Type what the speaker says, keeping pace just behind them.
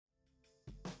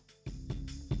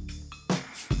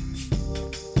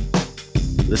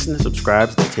Listen and subscribe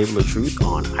to The Table of Truth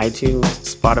on iTunes,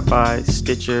 Spotify,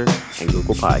 Stitcher, and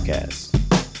Google Podcasts.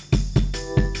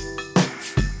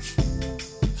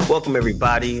 Welcome,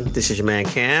 everybody. This is your man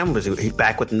Cam. We're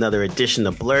back with another edition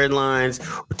of Blurred Lines.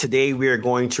 Today, we are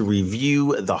going to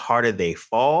review The Harder They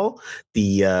Fall,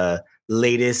 the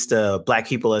latest Black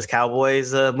People as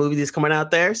Cowboys movie that's coming out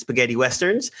there, spaghetti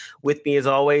westerns. With me, as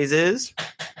always, is...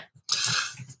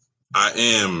 I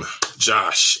am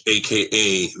Josh,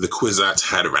 a.k.a. the Kwisatz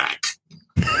Haderach.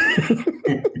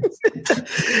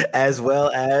 As well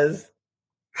as...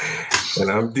 And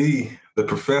I'm D, the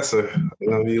professor. I'm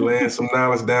going to be laying some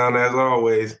knowledge down as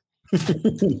always.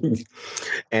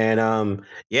 And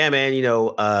yeah, man, you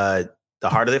know, The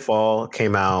Harder They Fall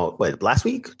came out, last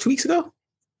week? 2 weeks ago?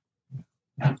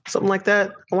 Something like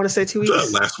that. I want to say 2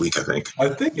 weeks. Last week, I think. I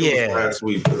think it was last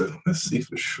week, but let's see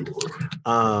for sure.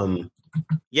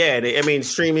 Yeah, I mean,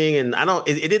 streaming, and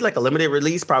it did like a limited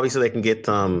release, probably so they can get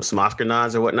some Oscar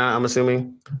nods or whatnot, I'm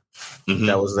assuming. Mm-hmm.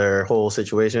 That was their whole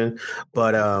situation.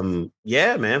 But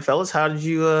yeah, man, fellas, how did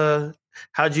you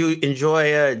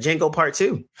enjoy Django Part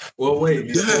 2? Well, wait,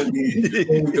 before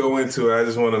we go into it, I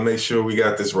just want to make sure we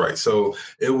got this right. So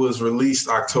it was released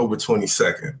October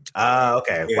 22nd.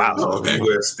 Okay. Wow. Okay.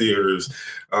 U.S. theaters.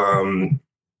 And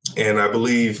I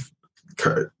believe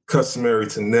customary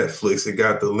to Netflix, it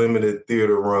got the limited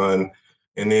theater run,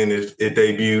 and then it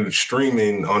debuted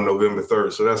streaming on November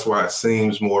 3rd. So that's why it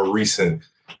seems more recent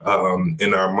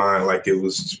in our mind, like it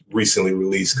was recently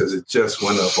released, because it just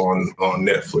went up on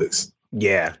Netflix.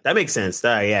 Yeah, that makes sense.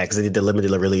 Yeah, because they did the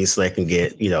limited release, so they can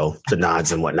get, you know, the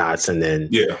nods and whatnots, and then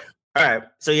yeah. All right.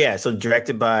 So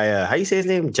directed by how you say his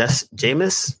name?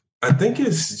 James? I think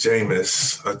it's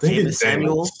James. I think it's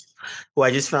Samuel, who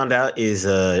I just found out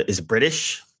is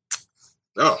British.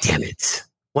 Oh, damn it!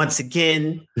 Once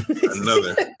again,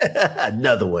 another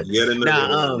one. Yet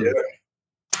another one.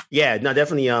 Yeah, no,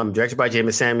 definitely. Directed by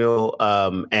James Samuel.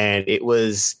 And it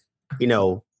was, you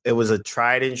know, it was a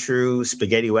tried and true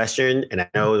spaghetti western, and I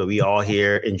know that we all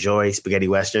here enjoy spaghetti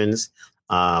westerns.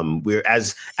 We're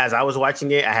as I was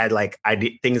watching it, I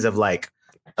did things of like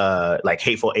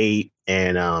Hateful Eight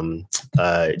and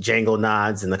Django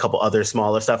nods and a couple other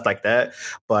smaller stuff like that.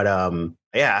 But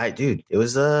yeah, it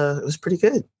was pretty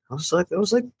good. I was like,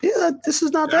 yeah, this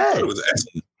is not bad. It was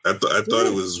excellent. I thought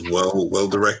it was well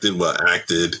directed, well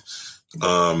acted.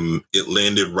 It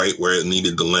landed right where it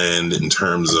needed to land in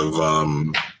terms of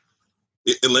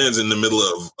it lands in the middle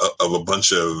of a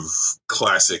bunch of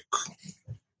classic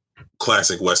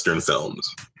Western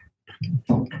films.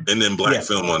 And then black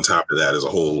film on top of that as a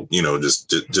whole, you know,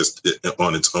 just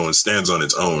on its own, stands on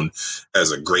its own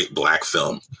as a great black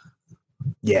film.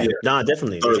 Yeah, no,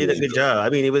 definitely. They did a good job. I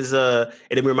mean, it was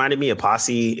it reminded me of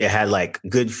Posse. It had like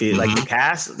good feel, like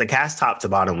the cast top to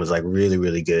bottom was like really,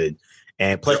 really good.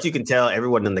 And plus you can tell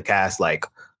everyone in the cast, like,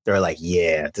 they're like,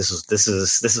 yeah, this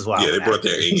is why. Yeah, they brought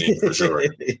their A game for sure.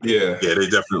 Yeah, they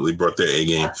definitely brought their A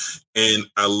game. And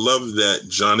I love that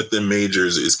Jonathan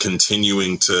Majors is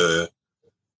continuing to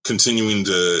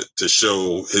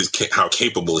show how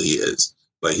capable he is.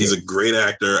 Like, he's a great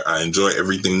actor. I enjoy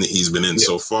everything that he's been in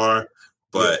so far,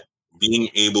 but being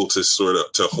able to sort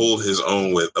of to hold his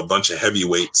own with a bunch of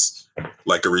heavyweights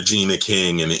like a Regina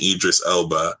King and an Idris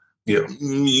Elba. Yeah,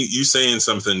 you saying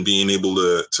something, being able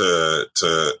to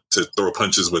throw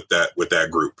punches with that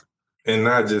group. And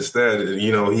not just that,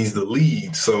 you know, he's the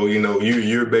lead. So, you know,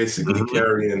 you're basically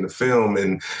carrying the film.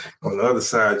 And on the other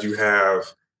side, you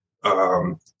have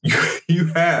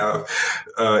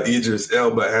Idris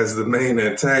Elba as the main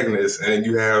antagonist, and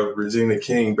you have Regina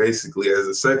King basically as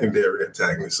a secondary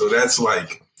antagonist. So that's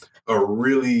like a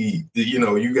really, you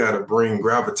know, you got to bring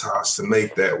gravitas to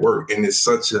make that work. And it's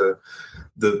such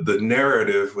the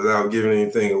narrative, without giving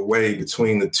anything away,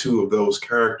 between the two of those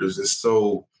characters is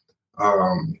so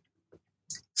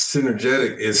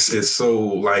synergetic. It's so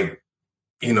like,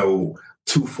 you know,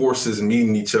 two forces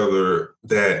meeting each other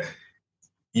that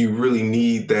you really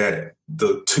need the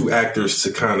two actors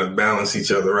to kind of balance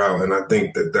each other out. And I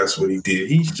think that's what he did.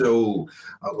 He showed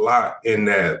a lot in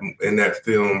that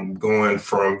film, going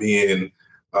from being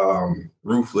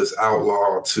ruthless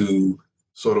outlaw to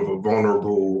sort of a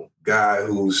vulnerable guy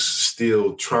who's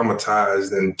still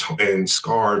traumatized and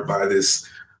scarred by this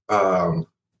one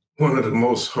of the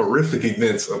most horrific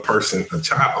events a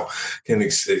child can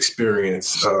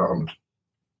experience.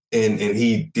 And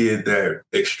he did that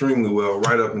extremely well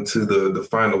right up into the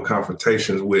final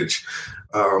confrontations, which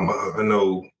I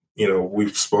know, you know, we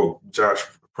spoke, Josh,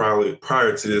 probably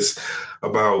prior to this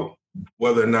about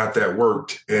whether or not that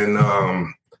worked. And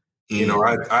You know,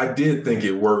 I did think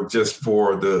it worked just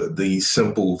for the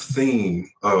simple theme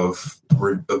of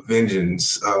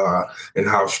vengeance and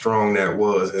how strong that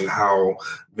was, and how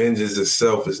vengeance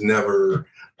itself is never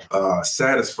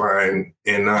satisfying,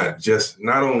 and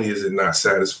not only is it not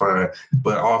satisfying,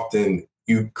 but often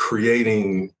you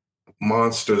creating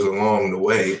monsters along the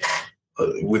way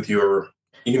with your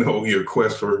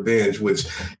quest for revenge, which,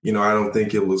 I don't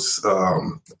think it was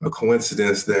a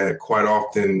coincidence that quite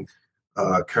often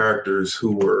characters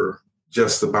who were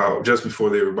just before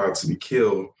they were about to be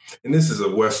killed, and this is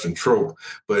a Western trope,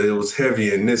 but it was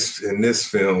heavy in this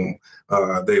film.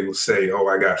 They will say, "Oh,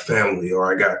 I got family,"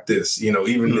 or "I got this."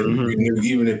 Even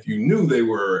if you knew they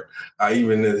were,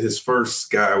 even his first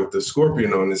guy with the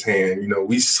scorpion on his hand,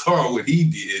 we saw what he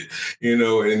did, and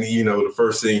the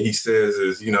first thing he says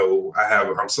is,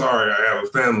 I'm sorry, I have a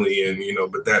family, and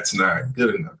but that's not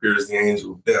good enough. Here's the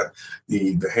angel of death,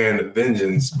 the hand of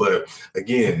vengeance. But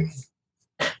again,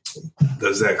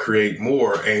 does that create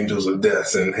more angels of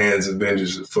death and hands of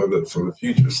vengeance for the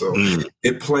future? So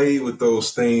it played with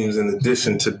those themes in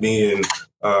addition to being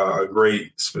a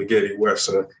great spaghetti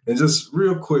western. And just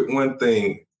real quick, one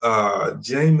thing,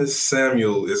 James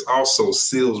Samuel is also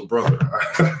Seal's brother.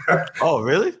 Oh,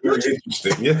 really? Very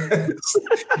interesting. Yes,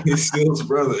 he's Seal's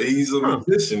brother. He's a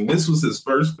musician. This was his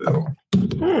first film.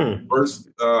 First,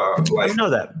 I didn't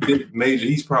know that. Big major.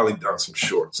 He's probably done some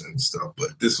shorts and stuff,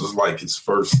 but this was like his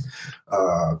first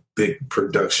big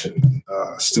production,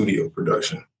 studio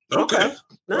production. Okay.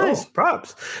 Nice.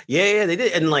 Props. Yeah, they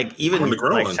did. And even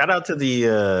shout out to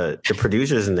the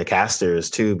producers and the casters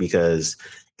too, because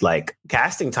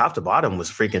casting top to bottom was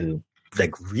freaking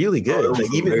really good.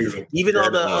 Even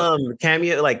all the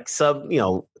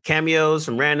cameo cameos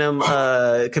from random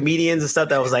comedians and stuff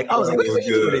that was what are you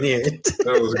doing in here?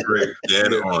 That was great. Yeah,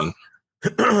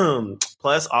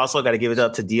 Plus, also got to give it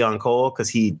up to Dion Cole, because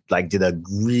he did a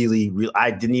really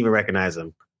I didn't even recognize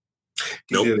him.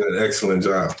 He did an excellent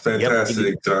job.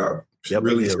 Fantastic job.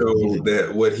 Really showed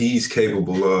that what he's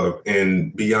capable of,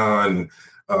 and beyond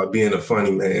being a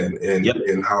funny man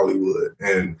in Hollywood.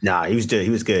 And he was good.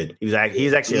 He was good. He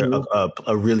was actually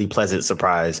a really pleasant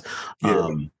surprise. Yeah.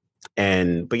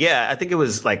 I think it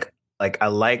was I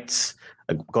liked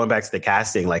going back to the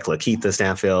casting, Lakeith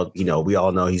Stanfield. We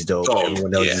all know he's dope.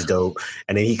 Everyone knows he's dope.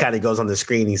 And then he kind of goes on the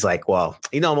screen. He's like, well,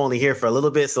 I'm only here for a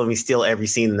little bit, so let me steal every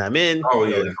scene that I'm in.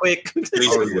 Really quick.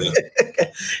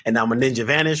 And I'm a ninja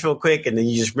vanish real quick. And then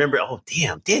you just remember, oh,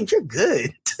 damn, you're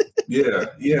good. Yeah.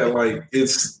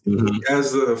 It's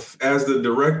as the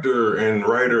director and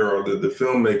writer or the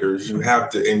filmmakers, you have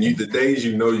to, and the days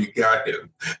you got him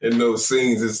in those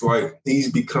scenes, it's like he's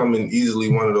becoming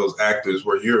easily one of those actors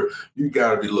where you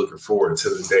got to be looking forward to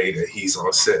the day that he's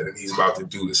on set and he's about to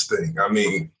do this thing. I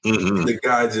mean, the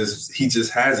guy he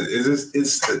just has it.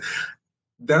 It's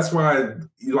that's why,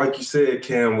 like you said,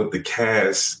 Cam, with the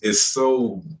cast, it's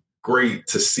so great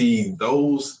to see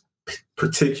those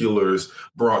particulars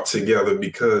brought together,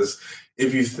 because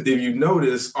if you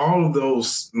notice,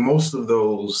 most of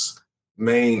those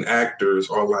main actors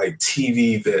are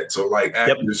TV vets, or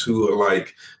actors who are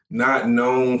not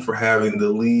known for having the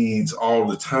leads all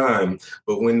the time,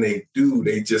 but when they do,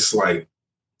 they just and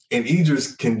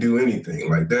Idris can do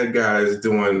anything. That guy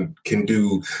can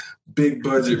do big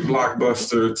budget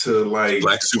blockbuster to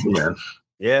Black Superman.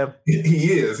 Yeah,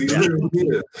 he is. He really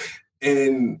is.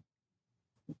 And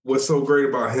what's so great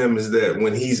about him is that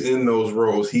when he's in those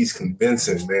roles, he's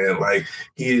convincing, man.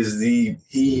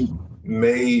 He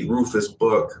made Rufus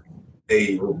Buck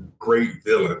a great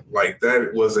villain.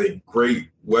 That was a great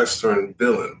Western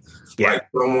villain. Yeah.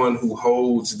 Someone who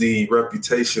holds the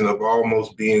reputation of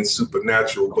almost being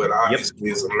supernatural, but obviously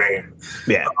is a man.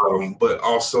 Yeah. But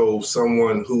also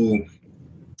someone who,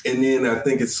 and then I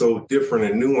think it's so different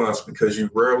and nuanced, because you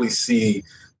rarely see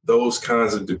those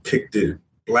kinds of depicted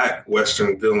Black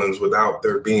Western villains without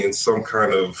there being some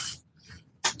kind of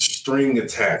string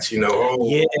attached,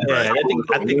 I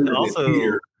think also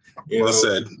here, well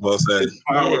said.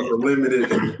 Powers are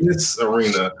limited in this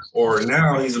arena, or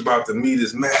now he's about to meet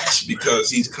his match because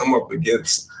he's come up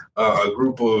against a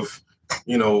group of,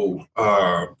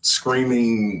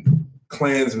 screaming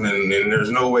Klansmen, and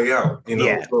there's no way out.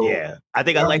 I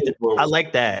think I like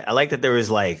that. I like that there was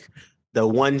the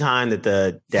one time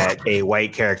that a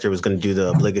white character was going to do the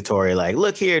obligatory,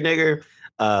 look here, nigger,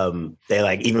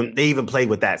 They even played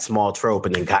with that small trope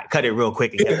and then cut it real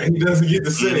quick. He doesn't get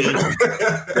to say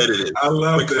it. I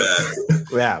love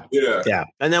that. Yeah.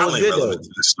 And that was good though.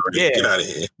 Yeah. Get out of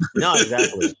here. No,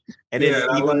 exactly. And then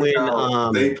even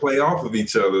when they play off of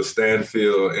each other,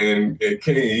 Stanfield and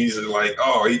King, he's like,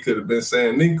 oh, he could have been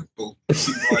saying nincompoop.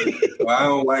 She's like, well, I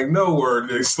don't like no word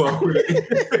that start with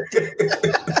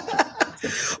it.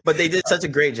 But they did such a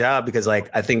great job because, like,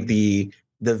 I think the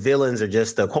villains are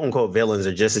just the quote unquote villains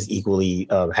are just as equally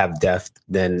have depth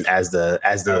than as the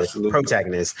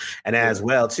protagonist, and as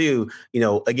well too.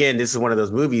 Again, this is one of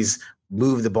those movies.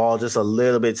 Move the ball just a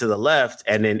little bit to the left,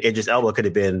 and then Idris Elba could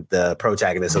have been the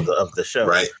protagonist of the show,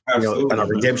 right? On a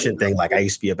redemption thing, like I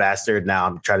used to be a bastard, now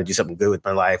I'm trying to do something good with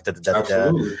my life.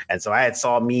 And so I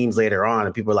saw memes later on,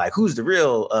 and people were like, "Who's the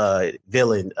real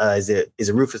villain? Is it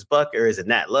Rufus Buck or is it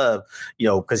Nat Love?"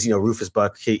 Because Rufus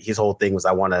Buck, his whole thing was,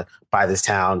 I want to buy this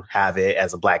town, have it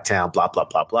as a black town, blah blah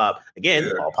blah blah.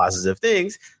 Again, all positive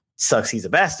things. Sucks he's a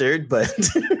bastard, but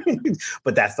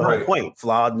but that's the whole point.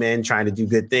 Flawed men trying to do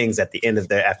good things at the end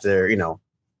of after.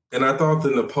 And I thought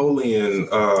the Napoleon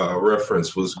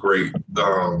reference was great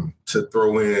to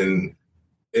throw in.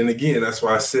 And again, that's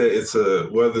why I said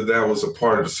whether that was a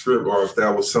part of the script or if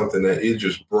that was something that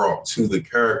Idris brought to the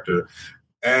character,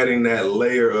 adding that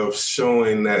layer of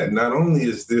showing that not only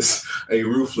is this a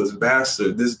ruthless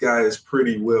bastard, this guy is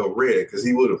pretty well read, because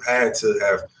he would have had to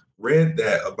have read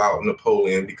that about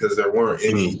Napoleon, because there weren't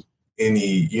any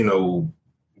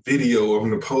video of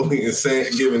Napoleon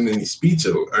giving any speech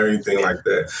or anything like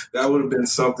that. That would have been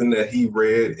something that he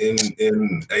read in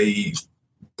a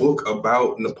book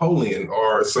about Napoleon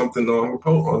or something on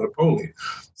Napoleon.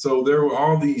 So there were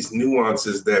all these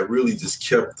nuances that really just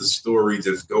kept the story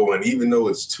just going. Even though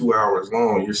it's 2 hours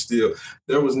long,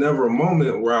 there was never a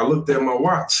moment where I looked at my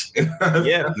watch and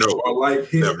or like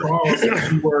hit pause and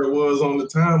see where it was on the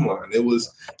timeline. It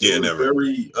was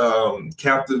very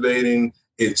captivating.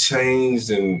 It changed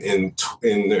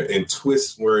and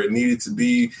twists where it needed to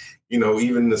be.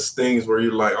 Even the things where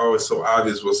you're like, oh, it's so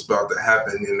obvious what's about to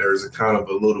happen, and there's a kind of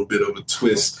a little bit of a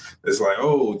twist. It's like,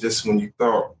 oh, just when you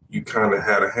thought you kind of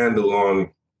had a handle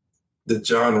on the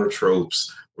genre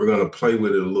tropes, we're going to play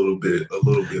with it a little bit.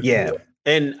 Yeah. More.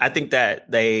 And I think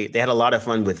that they had a lot of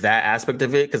fun with that aspect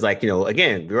of it. Cause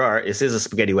again, this is a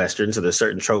spaghetti Western. So there's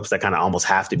certain tropes that kind of almost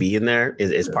have to be in there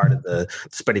is part of the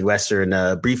spaghetti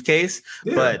Western briefcase.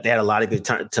 Yeah. But they had a lot of good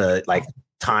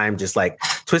time just like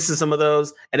twisting some of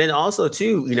those. And then also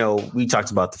too, we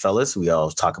talked about the fellas. We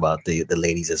always talk about the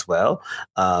ladies as well.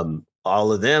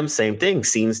 All of them, same thing,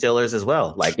 scene stealers as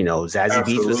well. Like, Zazie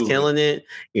Beetz was killing it.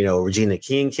 Regina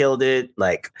King killed it.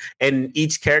 Like, and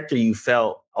each character you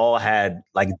felt all had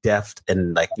like depth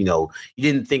and like, you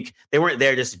didn't think they weren't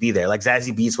there just to be there. Like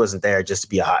Zazie Beetz wasn't there just to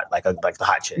be like the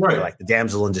hot chick, right? Or like the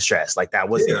damsel in distress. Like that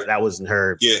wasn't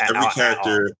her. Yeah,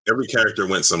 every character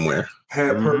went somewhere.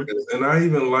 Had purpose. And I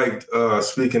even liked,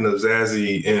 speaking of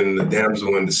Zazie and the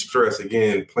damsel in distress,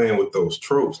 again, playing with those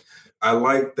tropes. I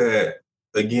like that.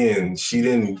 Again, she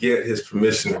didn't get his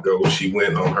permission to go. She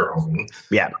went on her own.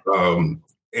 Yeah.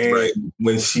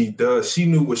 When she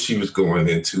knew what she was going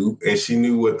into, and she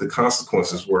knew what the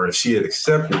consequences were, and she had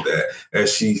accepted that,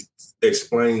 as she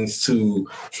explains to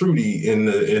Trudy in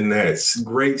that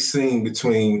great scene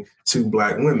between two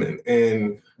black women,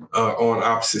 and on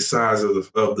opposite sides of the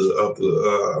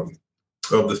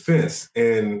fence.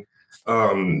 And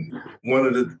one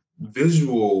of the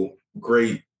visual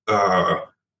great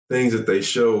things that they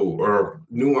show or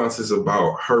nuances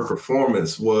about her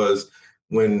performance was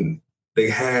when they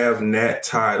have Nat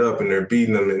tied up and they're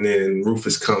beating him, and then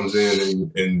Rufus comes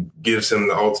in and gives him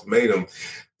the ultimatum.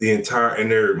 And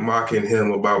they're mocking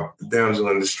him about the damsel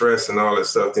in distress and all that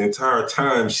stuff. The entire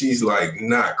time she's like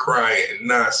not crying,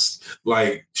 not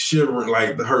like shivering,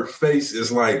 like her face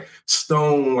is like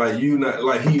stone, like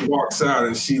he walks out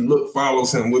and she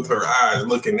follows him with her eyes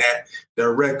looking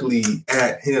directly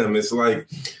at him. It's like,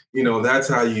 that's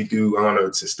how you do honor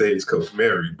to Stagecoach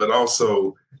Mary, but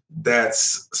also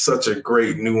that's such a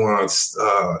great nuanced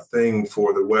thing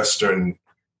for the Western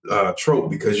trope,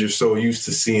 because you're so used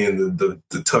to seeing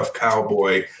the tough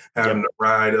cowboy having to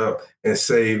ride up and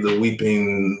save the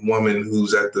weeping woman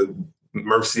who's at the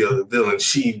mercy of the villain.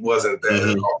 She wasn't that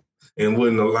at all, and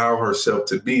wouldn't allow herself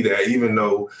to be that, even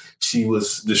though she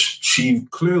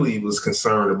clearly was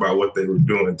concerned about what they were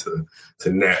doing to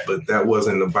Nat, but that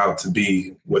wasn't about to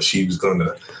be what she was going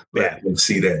to let them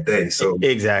see that day. So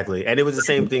exactly. And it was the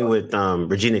same thing with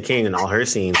Regina King and all her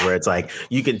scenes, where it's like,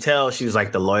 you can tell she was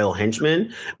like the loyal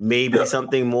henchman, maybe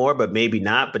something more, but maybe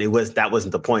not. But that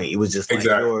wasn't the point. It was just like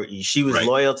she was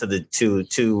loyal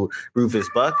to Rufus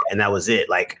Buck, and that was it.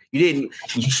 Like, They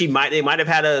might have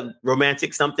had a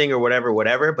romantic something or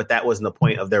whatever, but that wasn't the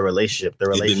point of their relationship. Their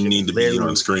relationship didn't need to be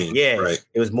on screen. Yeah, right.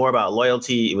 It was more about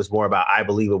loyalty. It was more about, I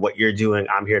believe in what you're doing.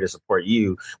 I'm here to support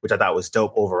you, which I thought was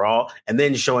dope overall. And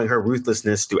then showing her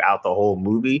ruthlessness throughout the whole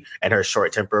movie and her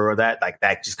short temper or that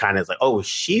just kind of is like, oh,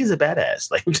 she's a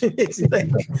badass. Like,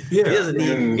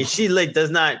 she like does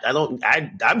not.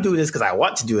 I'm doing this because I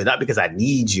want to do it, not because I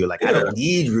need you. Like, I don't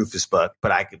need Rufus Buck,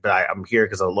 but I'm here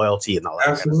because of loyalty and all that.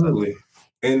 Absolutely. Kind of stuff.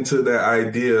 Into that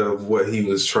idea of what he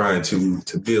was trying to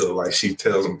build. Like she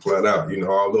tells him flat out,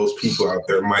 all those people out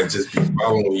there might just be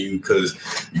following you because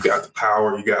you got the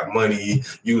power, you got money,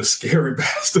 you a scary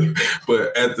bastard.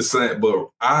 But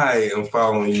I am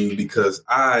following you because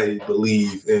I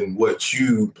believe in what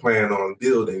you plan on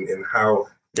building and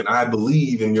I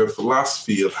believe in your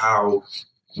philosophy of how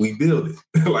we build it,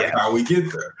 how we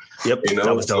get there. Yep,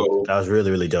 that was dope. That was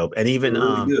really, really dope. And even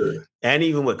good. And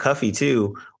even with Cuffy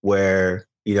too, where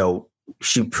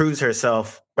she proves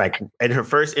herself, like in her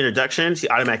first introduction, she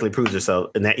automatically proves herself,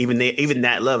 and that even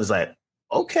that love is like,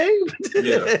 okay,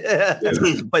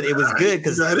 but it was good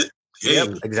because yep,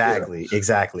 exactly.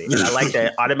 And I like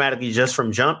that automatically just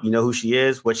from jump, you know who she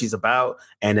is, what she's about,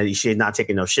 and that she not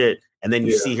taking no shit. And then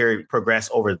you see her progress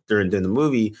over during the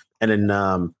movie, and then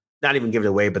not even give it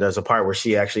away, but there's a part where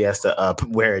she actually has to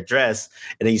wear a dress,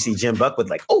 and then you see Jim Buck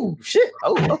with like, oh shit,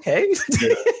 oh okay.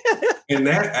 And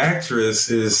that actress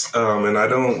is, and I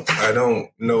don't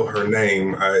know her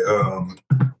name.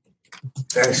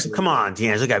 Actually, come on,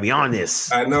 D'Angelo, gotta be on this.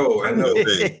 I know.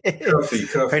 Cuffy.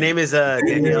 Her name is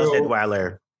Danielle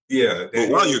Deadwyler. Yeah.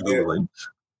 Well, while you're Googling,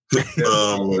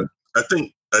 I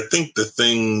think the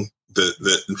thing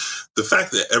the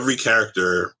fact that every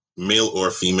character, male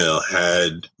or female,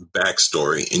 had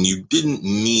backstory, and you didn't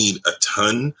need a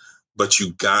ton, but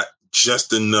you got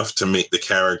just enough to make the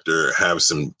character have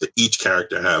each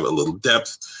character have a little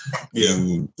depth. Yeah.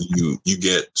 You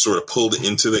get sort of pulled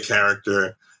into the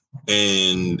character,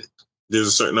 and there's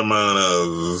a certain amount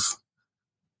of,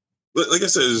 like I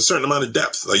said, there's a certain amount of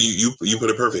depth. Like you put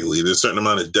it perfectly. There's a certain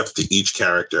amount of depth to each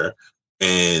character,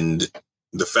 and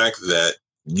the fact that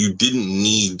you didn't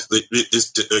need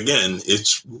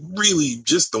it's really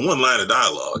just the one line of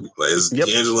dialogue. Like, as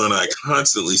D'Angelo and I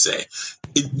constantly say,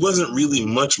 it wasn't really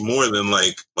much more than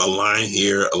like a line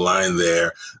here, a line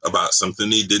there about something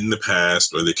they did in the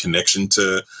past, or the connection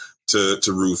to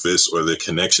Rufus, or the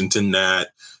connection to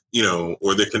Nat,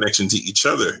 or their connection to each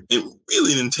other. It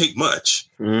really didn't take much.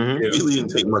 Mm-hmm. It really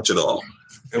didn't take much at all.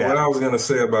 And what I was going to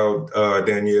say about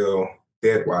Danielle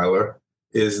Deadwyler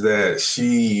is that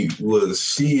she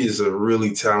is a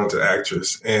really talented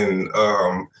actress, and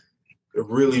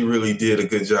really, really did a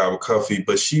good job with Cuffy.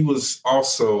 But she was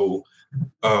also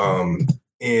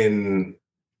in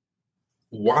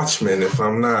Watchmen, if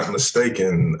I'm not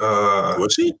mistaken.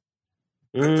 Was she?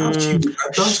 I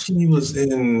thought she was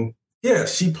in. Yeah,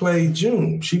 she played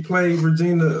June. She played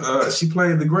Regina. She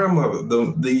played the grandmother,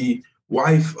 the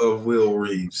wife of Will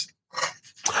Reeves.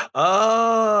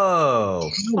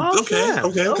 Oh,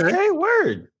 okay,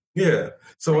 word. Yeah.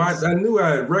 So I knew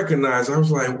I recognized. I was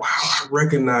like, wow, I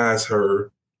recognize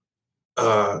her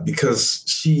because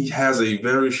she has a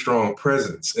very strong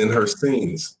presence in her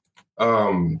scenes.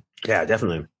 Yeah,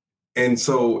 definitely. And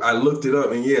so I looked it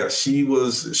up, and she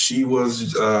was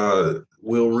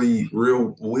Will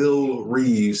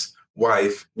Reeves'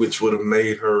 wife, which would have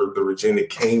made her the Regina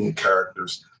King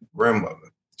character's grandmother.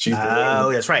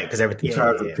 That's right. Because everything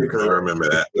tried to pick her. I remember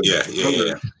that. Yeah.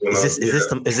 Is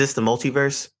this the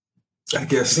multiverse? I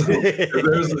guess so.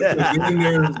 There's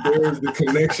the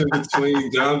connection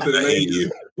between Jonathan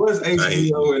Majors. What's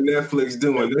HBO and Netflix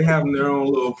doing? They're having their own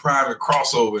little private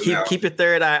crossover now. Keep your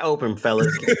third eye open,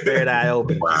 fellas. Keep your third eye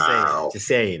open. Wow. Just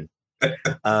saying. She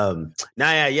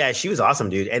was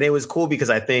awesome, dude. And it was cool because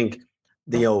I think,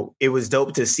 it was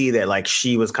dope to see that like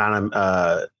she was kind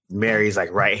of Mary's like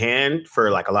right hand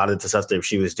for like a lot of the stuff that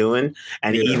she was doing.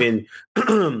 And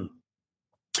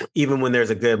even when there's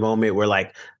a good moment where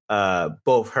like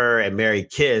both her and Mary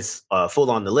kiss full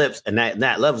on the lips, and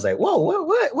that love was like, whoa,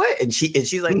 what? And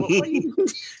she's like, what are you?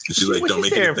 She's like, don't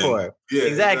make it for. Yeah,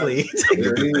 exactly.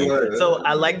 So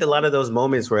I liked a lot of those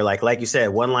moments where like you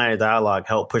said, one line of dialogue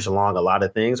helped push along a lot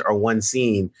of things, or one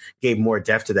scene gave more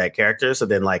depth to that character. So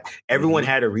then like everyone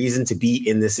had a reason to be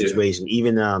in this situation,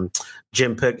 even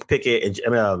Jim Pickett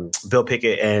and Bill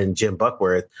Pickett and Jim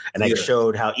Buckworth, and I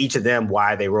showed how each of them,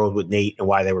 why they rode with Nate and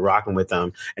why they were rocking with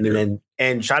them.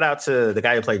 And shout out to the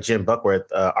guy who played Jim Buckworth,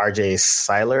 RJ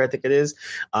Seiler, I think it is.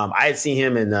 I had seen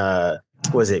him in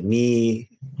was it Me?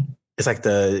 It's like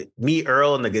the Me,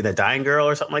 Earl, and the Dying Girl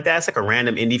or something like that. It's like a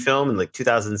random indie film in like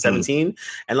 2017.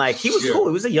 And like he was cool.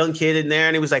 He was a young kid in there,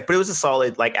 and it was like, but it was a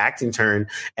solid like acting turn.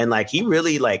 And like he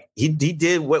really like he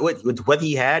did what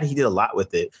he had. He did a lot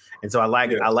with it. And so I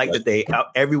like that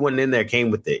everyone in there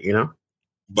came with it, you know.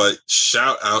 But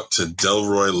shout out to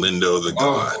Delroy Lindo, the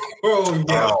God. Oh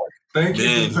yeah. Thank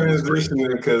you for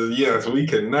transitioning, because yes, we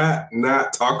cannot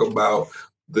not talk about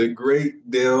the great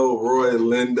Delroy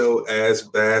Lindo as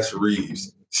Bass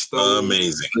Reeves.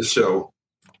 Amazing. The show.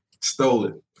 Stole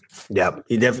it. Yeah,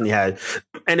 he definitely had.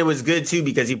 And it was good too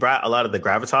because he brought a lot of the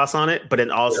gravitas on it, but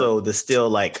then also the still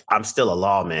like, I'm still a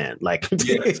lawman. Like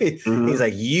he's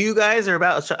like, you guys are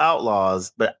about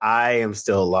outlaws, but I am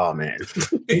still a lawman.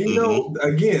 And you know,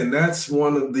 again, that's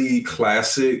one of the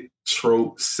classic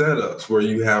trope setups where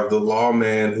you have the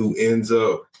lawman who ends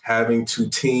up having to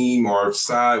team or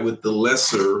side with the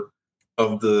lesser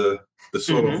of the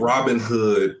sort of Robin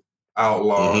Hood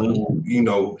outlaw who, you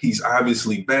know, he's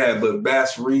obviously bad, but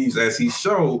Bass Reeves, as he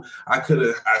showed, I could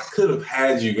have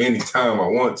had you anytime I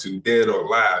want to, dead or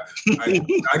alive. I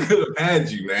could have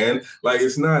had you, man. Like,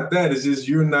 it's not that, it's just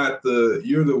you're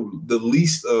the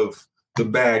least of the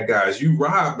bad guys. You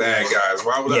rob bad guys.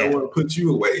 Why would I want to put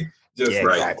you away? Just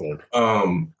exactly.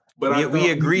 But we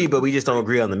agree, but we just don't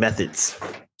agree on the methods.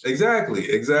 Exactly.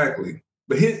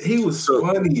 But he was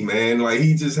funny, man. Like,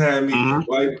 he just had me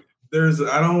like.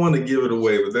 I don't want to give it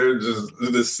away, but there's just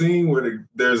the scene where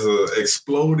there's a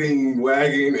exploding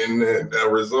wagon and that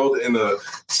result in a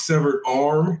severed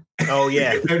arm. Oh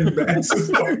yeah.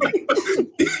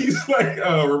 He's like,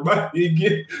 remind me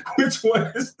again, which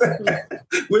one is that?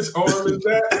 Which arm is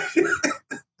that?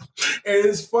 And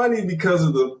it's funny because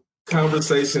of the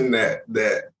conversation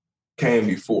that came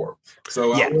before.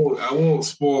 So I won't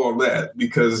spoil that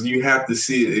because you have to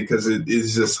see it because it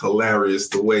is just hilarious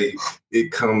the way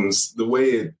it comes, the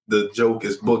way the joke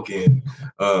is booking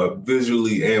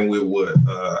visually and with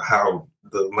how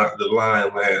the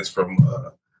line lands from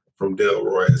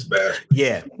Delroy as Bass.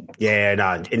 Yeah,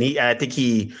 no, and I think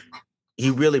he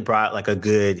really brought like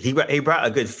he brought a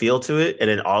good feel to it, and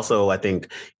then also I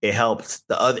think it helped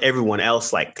everyone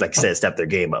else like said step their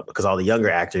game up because all the younger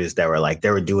actors that were like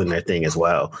they were doing their thing as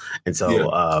well, and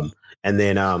so and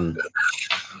then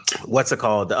what's it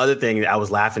called? The other thing I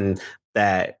was laughing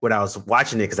that when I was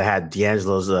watching it because I had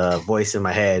D'Angelo's voice in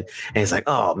my head, and it's like,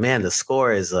 oh man, the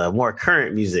score is more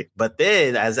current music. But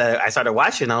then as I started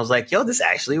watching, I was like, yo, this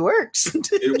actually works.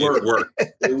 It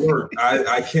worked.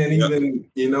 I can't even,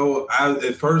 you know,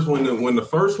 at first when the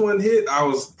first one hit, I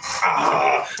was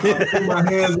I put my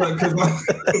hands like because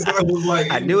I was like,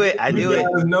 I knew it. You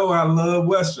guys know I love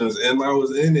westerns, and I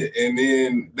was in it, and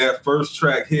then that first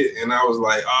track hit, and I was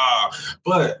like,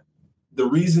 but. The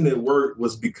reason it worked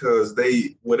was because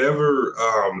the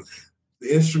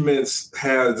instruments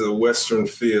had a Western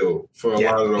feel for a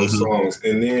lot of those songs.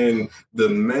 And then the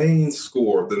main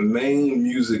score, the main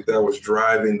music that was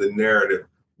driving the narrative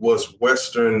was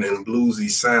Western and bluesy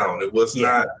sound. It was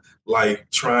not like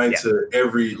trying to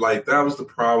that was the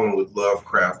problem with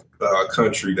Lovecraft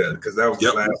country because that was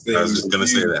the last thing I was just going to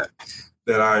say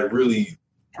that I really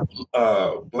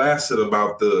blasted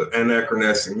about the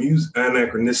anachronistic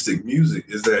music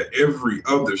is that every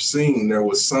other scene there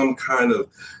was some kind of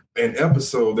an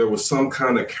episode, there was some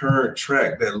kind of current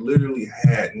track that literally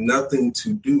had nothing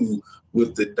to do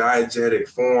with the diegetic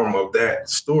form of that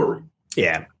story.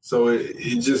 Yeah. So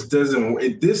it just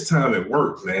doesn't. This time it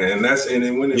worked, man, and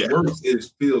then when it works, it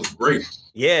feels great.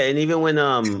 Yeah, and even when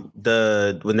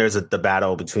there's the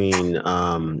battle between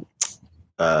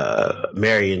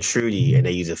Mary and Trudy, and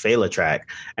they use a Fela track,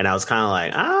 and I was kind of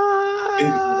like,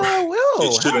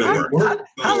 it shouldn't have worked.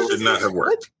 It should not have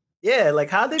worked. Yeah, like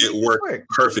how did it work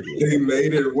perfectly? They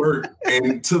made it work,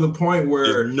 and to the point where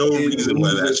there's no reason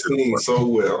why that should work so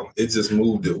well. It just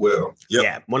moved it well. Yep.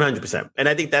 Yeah, 100%. And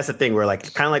I think that's the thing where,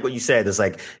 like, kind of like what you said, is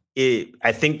like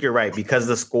I think you're right because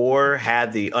the score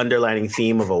had the underlining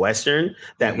theme of a Western.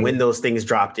 That when those things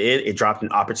dropped it dropped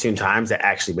in opportune times that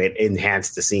actually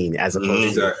enhanced the scene as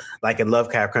opposed to like in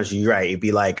Lovecraft Country. You're right. It'd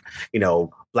be like, you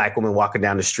know, black woman walking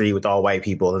down the street with all white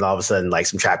people, and all of a sudden, like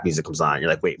some trap music comes on. You're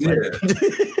like, wait, what?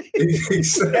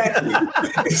 Exactly.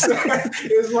 It's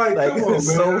like come on,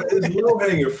 man. It's low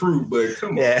hanging fruit, but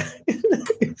come on. Yeah.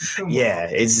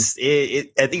 It's just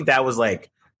I think that was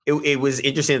like it was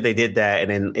interesting that they did that,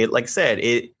 and then it, like I said,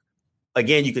 it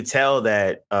again, you could tell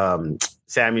that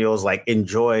Samuels like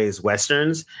enjoys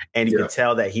Westerns, and you could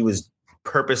tell that he was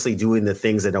purposely doing the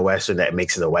things in a Western that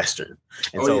makes it a Western.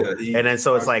 And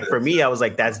so it's like, for me, I was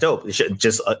like, that's dope. It should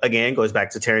just, again, goes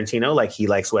back to Tarantino. Like, he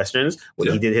likes Westerns.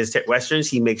 When he did his Westerns,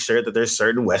 he makes sure that there's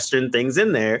certain Western things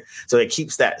in there. So it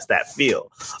keeps that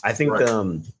feel. I think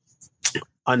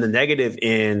on the negative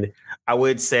end, I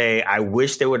would say I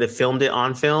wish they would have filmed it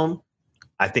on film.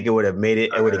 I think it would have made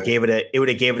it. It would have gave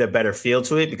it a better feel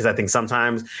to it, because I think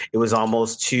sometimes it was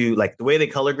almost too, like, the way they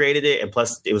color graded it, and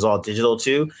plus it was all digital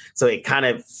too. So it kind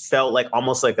of felt like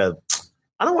almost like a,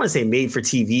 I don't want to say made for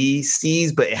TV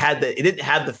Steez, but it didn't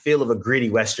have the feel of a gritty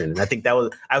Western. And I think I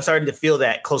was starting to feel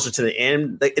that closer to the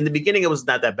end. Like, in the beginning, it was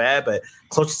not that bad, but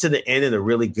closer to the end and the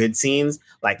really good scenes,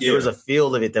 like there was a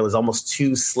feel of it that was almost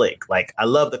too slick. Like, I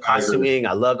love the costuming,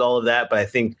 I loved all of that, but I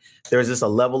think there was just a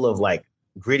level of like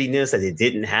grittiness that it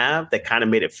didn't have that kind of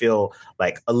made it feel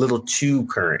like a little too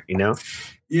current, you know?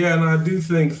 Yeah, and I do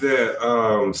think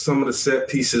that some of the set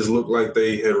pieces look like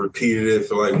they had repeated it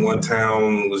for like one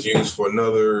town was used for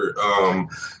another.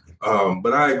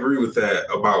 But I agree with that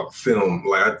about film.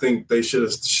 Like, I think they should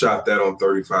have shot that on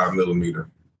 35 millimeter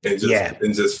and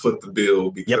just foot the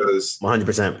bill, because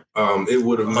 100%. It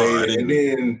would have made it, and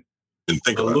then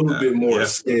a little bit more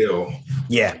scale.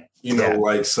 Yeah. You know,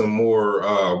 like some more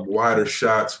wider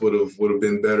shots would have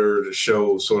been better to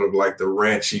show sort of like the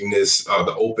ranchiness,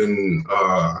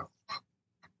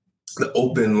 the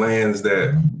open lands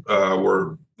that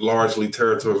were largely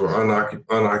territories or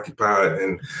unoccupied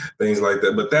and things like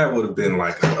that. But that would have been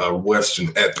like a Western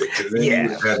epic, because then you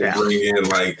had to bring in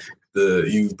like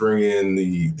bring in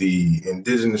the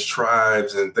indigenous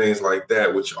tribes and things like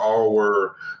that, which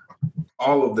all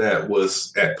of that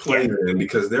was at play then,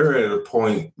 because they're at a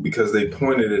point, because they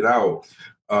pointed it out.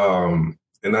 And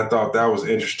I thought that was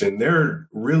interesting. They're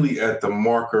really at the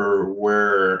marker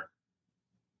where,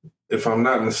 if I'm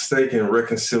not mistaken,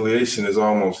 reconciliation is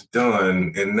almost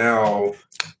done. And now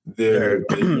the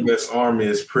U.S. Army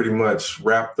is pretty much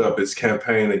wrapped up its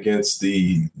campaign against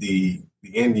the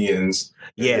Indians.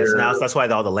 Yes, now that's why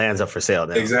all the land's up for sale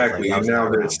now. Exactly. Like, and now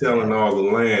they're selling all the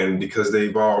land, because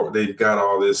they've got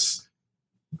all this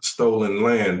stolen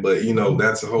land. But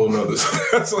that's a whole nother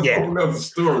whole nother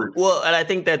story. Well, and I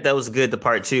think that was good, the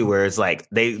part too, where it's like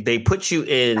they put you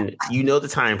in, the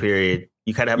time period,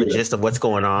 you kind of have a gist of what's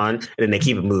going on, and then they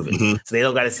keep it moving. So they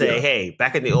don't got to say, hey,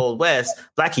 back in the Old West,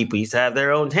 black people used to have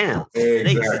their own town. Exactly.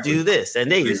 They used to do this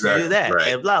and they used to do that,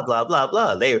 and blah blah blah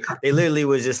blah. They literally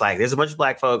was just like, there's a bunch of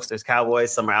black folks, there's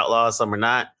cowboys, some are outlaws, some are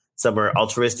not, some are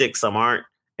altruistic, some aren't,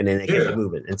 and then they kept it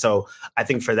moving. And so I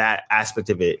think for that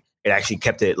aspect of it, it actually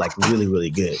kept it like really,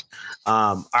 really good.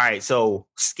 All right, so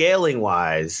scaling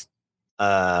wise,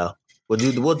 we'll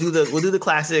do the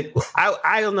classic.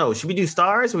 I don't know. Should we do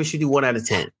stars, or we should do 1 out of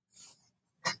 10?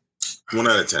 1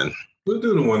 out of 10. We'll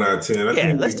do the 1 out of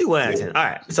 10. Let's do 1 out of 10. All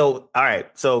right.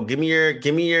 So give me your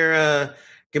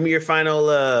final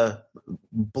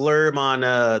blurb on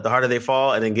The Harder They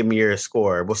Fall, and then give me your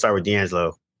score. We'll start with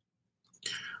D'Angelo.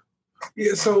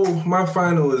 Yeah, so my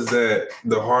final is that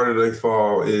The Harder They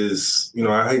Fall is,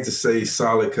 I hate to say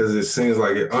solid, because it seems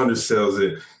like it undersells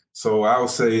it. So I would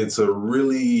say it's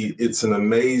an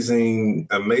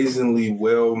amazingly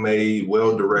well-made,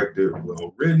 well-directed,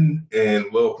 well-written, and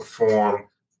well-performed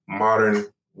modern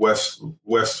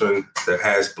Western that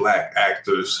has black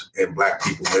actors and black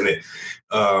people in it.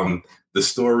 The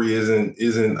story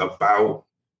isn't about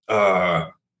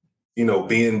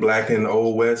being black in the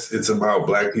Old West. It's about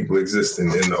black people existing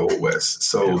in the Old West.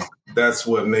 So that's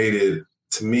what made it,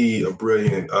 to me, a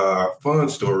brilliant, fun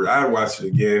story. I'd watch it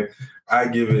again. I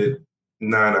give it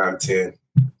 9 out of 10.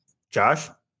 Josh?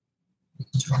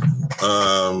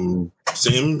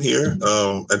 Same here.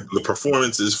 The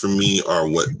performances for me are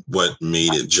what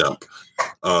made it jump.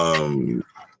 From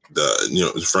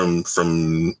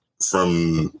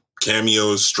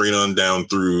cameos straight on down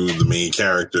through the main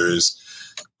characters.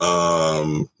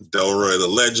 Delroy the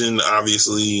Legend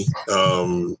obviously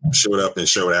showed up and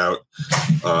showed out.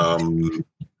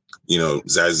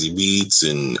 Zazie Beetz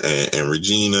and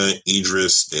Regina,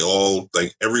 Idris, they all,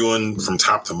 like, everyone from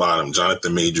top to bottom,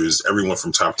 Jonathan Majors, everyone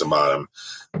from top to bottom,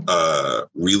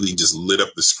 really just lit up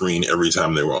the screen every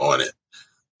time they were on it.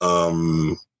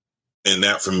 And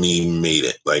that for me made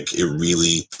it, like, it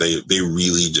really, they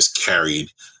really just carried.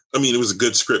 I mean, it was a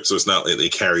good script, so it's not like they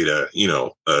carried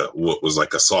what was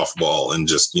like a softball and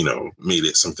just, made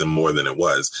it something more than it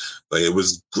was. Like, it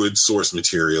was good source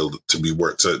material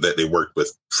that they worked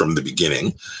with from the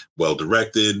beginning. Well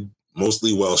directed,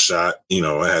 mostly well shot.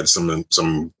 I had some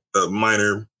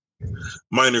minor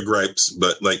gripes,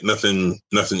 but like nothing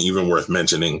even worth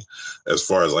mentioning as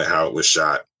far as like how it was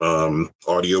shot.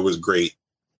 Audio was great,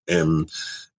 and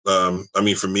I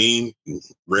mean, for me,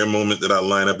 rare moment that I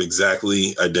line up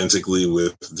exactly identically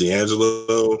with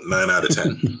D'Angelo, 9 out of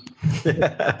 10.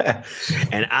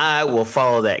 And I will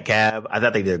follow that, Cab. I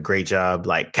thought they did a great job,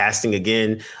 like casting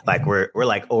again. Like we're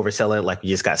like overselling, like we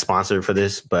just got sponsored for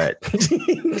this, but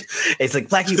it's like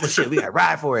black people shit. We got to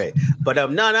ride for it. But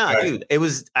dude, it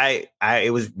was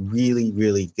it was really,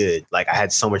 really good. Like I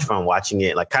had so much fun watching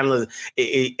it. Like kind of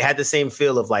it had the same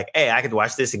feel of like, hey, I could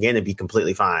watch this again and be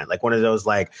completely fine. Like one of those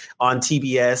like on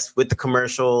TBS with the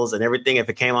commercials and everything. If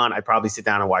it came on, I'd probably sit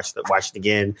down and watch it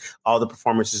again. All the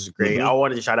performances were great. I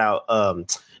wanted to shout out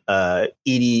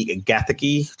Edie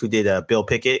Gathicke, who did Bill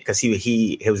Pickett, because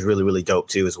he was really, really dope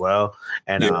too as well.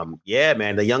 And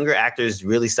man, the younger actors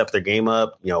really stepped their game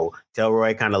up. You know,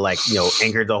 Delroy kind of like, you know,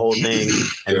 anchored the whole thing.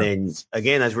 And then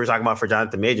again, as we were talking about for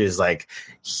Jonathan Majors, like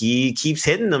he keeps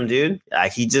hitting them, dude.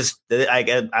 Like he just,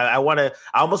 I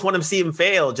almost want to see him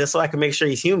fail just so I can make sure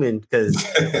he's human, because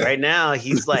right now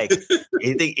he's like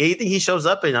anything he shows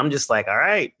up in, I'm just like, all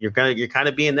right, you're kind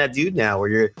of being that dude now,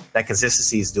 where that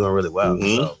consistency is doing really well.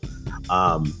 So,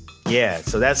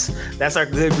 so that's our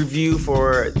good review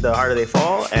for The Harder They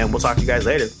Fall, and we'll talk to you guys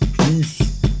later. Peace.